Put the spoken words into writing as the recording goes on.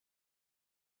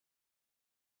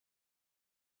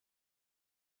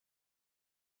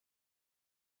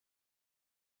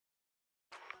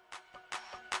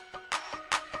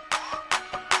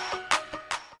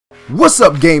What's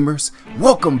up, gamers?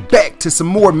 Welcome back to some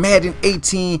more Madden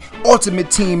 18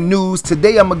 Ultimate Team news.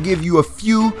 Today I'm gonna give you a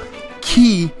few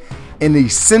key and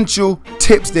essential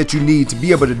tips that you need to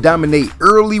be able to dominate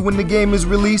early when the game is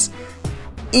released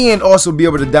and also be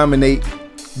able to dominate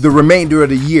the remainder of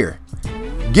the year.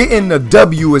 Getting a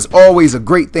W is always a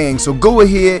great thing, so go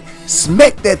ahead,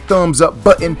 smack that thumbs up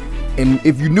button, and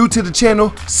if you're new to the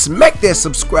channel, smack that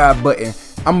subscribe button.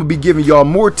 I'm gonna be giving y'all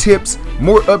more tips,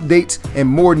 more updates, and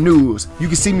more news. You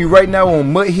can see me right now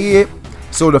on Mudhead.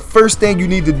 So the first thing you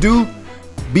need to do,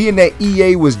 being that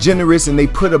EA was generous and they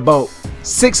put about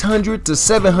 600 to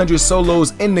 700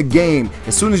 solos in the game.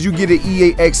 As soon as you get an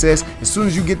EA access, as soon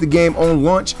as you get the game on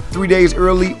launch 3 days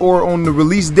early or on the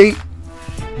release date,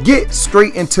 get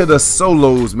straight into the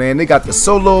solos, man. They got the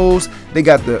solos, they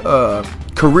got the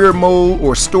career mode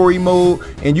or story mode,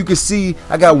 and you can see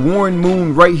I got Warren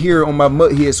Moon right here on my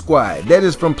Mudhead squad. That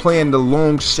is from playing the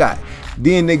Longshot.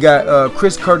 Then they got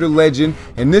Chris Carter Legend,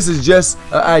 and this is just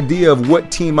an idea of what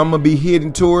team I'm gonna be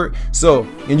heading toward. So,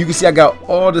 and you can see I got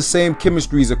all the same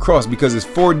chemistries across because it's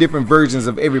 4 different versions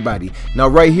of everybody. Now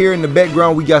right here in the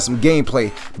background we got some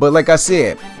gameplay, but like I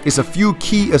said, it's a few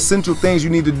key essential things you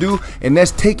need to do, and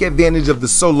that's take advantage of the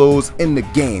solos in the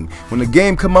game. When the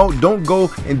game come out, don't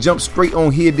go and jump straight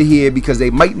on head to head because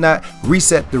they might not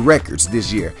reset the records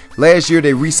this year. Last year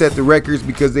they reset the records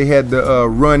because they had the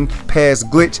run pass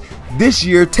glitch. This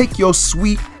year, take your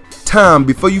sweet time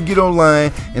before you get online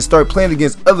and start playing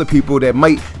against other people that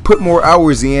might put more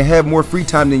hours in, have more free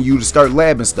time than you to start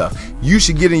labbing stuff. You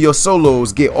should get in your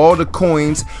solos, get all the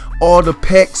coins, all the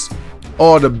packs,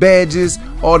 all the badges,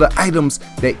 all the items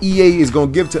that EA is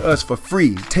going to give to us for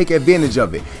free. Take advantage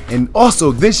of it. And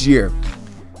also this year,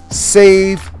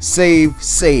 save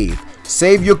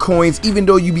your coins, even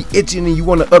though you be itching and you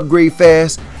want to upgrade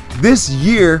fast. This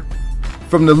year,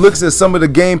 from the looks of some of the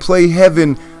gameplay,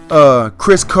 having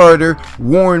Chris Carter,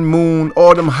 Warren Moon,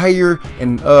 all them higher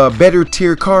and better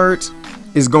tier cards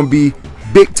is gonna be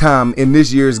big time in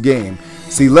this year's game.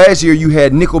 See, last year you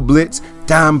had nickel blitz,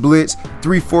 dime blitz,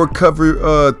 3-4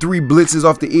 cover, 3 blitzes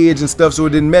off the edge and stuff, so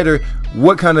it didn't matter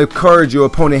what kind of cards your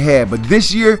opponent had. But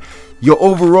this year, your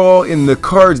overall in the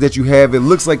cards that you have, it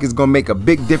looks like it's gonna make a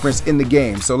big difference in the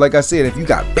game. So like I said, if you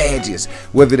got badges,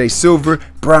 whether they silver,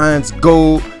 bronze,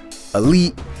 gold,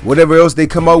 elite, whatever else they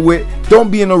come out with,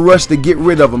 don't be in a rush to get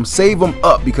rid of them. Save them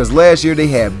up, because last year they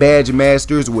had badge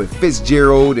masters with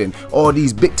Fitzgerald and all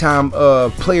these big time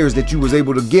players that you was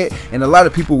able to get, and a lot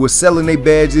of people were selling their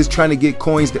badges trying to get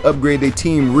coins to upgrade their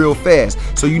team real fast.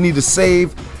 So you need to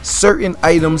save certain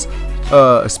items,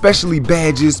 especially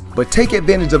badges, but take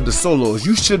advantage of the solos.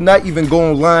 You should not even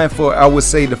go online for, I would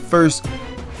say, the first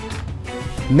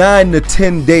 9 to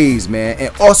 10 days, man. And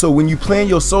also, when you plan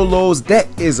your solos, that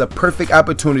is a perfect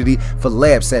opportunity for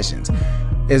lab sessions.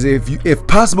 As if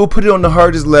possible, put it on the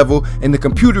hardest level, and the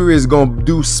computer is gonna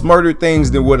do smarter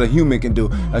things than what a human can do.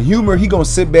 A human, he gonna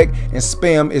sit back and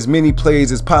spam as many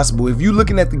plays as possible. If you're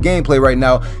looking at the gameplay right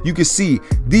now, you can see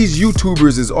these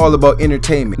YouTubers is all about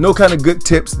entertainment. No kind of good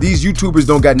tips. These YouTubers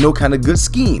don't got no kind of good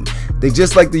scheme. They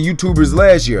just like the YouTubers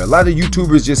last year. A lot of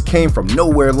YouTubers just came from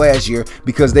nowhere last year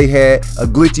because they had a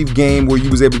glitchy game where you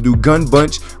was able to do gun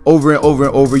bunch over and over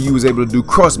and over. You was able to do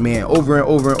crossman over and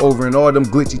over and over and all them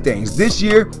glitchy things. This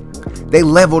year, they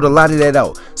leveled a lot of that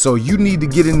out. So you need to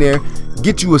get in there,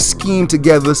 get you a scheme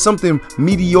together, something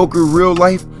mediocre real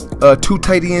life, 2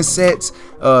 tight end sets,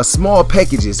 small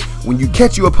packages. When you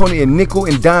catch your opponent in nickel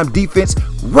and dime defense,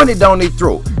 run it down their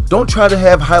throat. Don't try to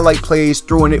have highlight plays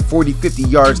throwing it 40-50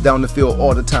 yards down the field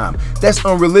all the time. That's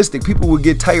unrealistic. People will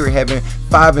get tired having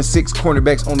 5 and 6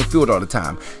 cornerbacks on the field all the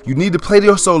time. You need to play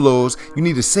your solos, you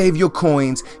need to save your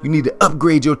coins, you need to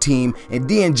upgrade your team, and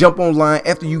then jump online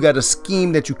after you got a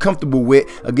scheme that you're comfortable with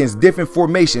against different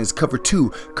formations, cover 2,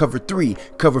 cover 3,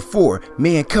 cover 4,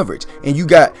 man coverage, and you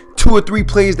got 2 or 3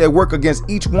 plays that work against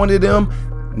each one of them.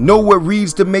 Know what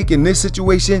reads to make in this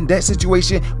situation, that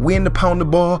situation, when to pound the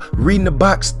ball, reading the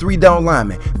box, 3 down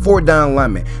linemen, 4 down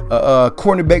linemen,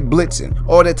 cornerback blitzing,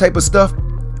 all that type of stuff.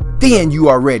 Then you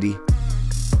are ready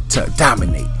to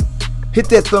dominate. Hit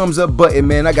that thumbs up button,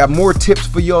 man. I got more tips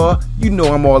for y'all. You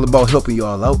know I'm all about helping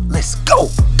y'all out. Let's go.